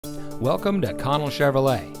Welcome to Connell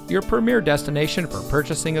Chevrolet, your premier destination for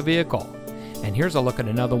purchasing a vehicle. And here's a look at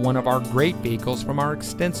another one of our great vehicles from our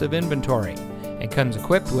extensive inventory. It comes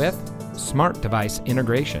equipped with smart device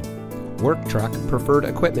integration, work truck preferred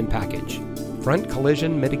equipment package, front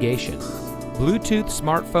collision mitigation, Bluetooth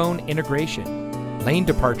smartphone integration, lane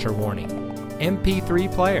departure warning,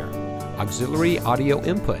 MP3 player, auxiliary audio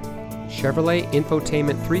input, Chevrolet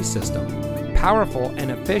Infotainment 3 system, powerful and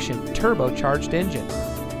efficient turbocharged engine,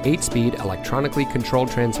 8-speed electronically controlled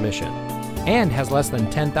transmission, and has less than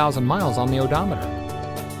 10,000 miles on the odometer.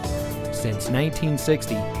 Since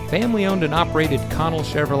 1960, family-owned and operated Connell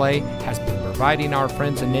Chevrolet has been providing our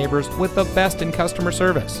friends and neighbors with the best in customer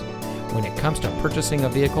service. When it comes to purchasing a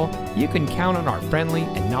vehicle, you can count on our friendly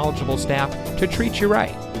and knowledgeable staff to treat you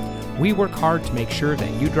right. We work hard to make sure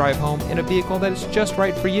that you drive home in a vehicle that is just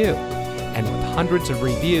right for you. And with hundreds of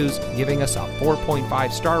reviews giving us a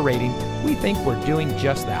 4.5 star rating, we think we're doing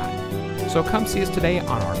just that. So come see us today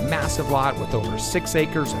on our massive lot with over 6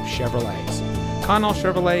 acres of Chevrolets. Connell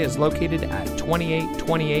Chevrolet is located at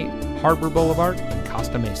 2828 Harbor Boulevard in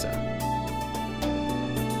Costa Mesa.